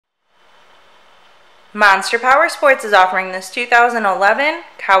Monster Powersports is offering this 2011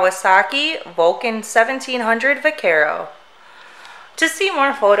 Kawasaki Vulcan 1700 Vaquero. To see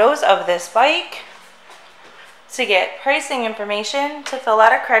more photos of this bike, to get pricing information, to fill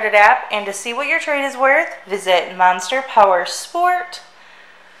out a credit app, and to see what your trade is worth, visit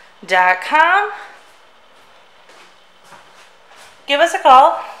monsterpowersport.com. Give us a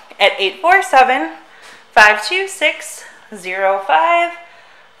call at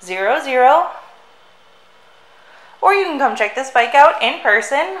 847-526-0500. Or you can come check this bike out in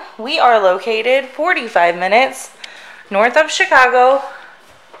person. We are located 45 minutes north of Chicago,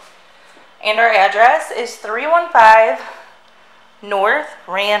 and our address is 315 North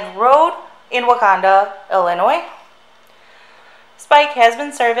Rand Road in Wauconda, Illinois. This bike has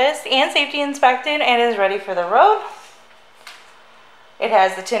been serviced and safety inspected and is ready for the road. It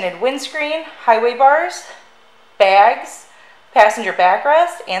has the tinted windscreen, highway bars, bags, passenger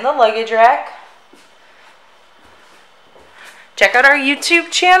backrest, and the luggage rack. Check out our YouTube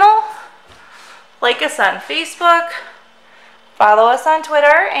channel, like us on Facebook, follow us on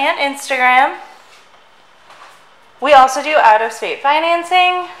Twitter and Instagram. We also do out-of-state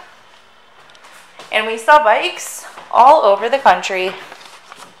financing, and we sell bikes all over the country.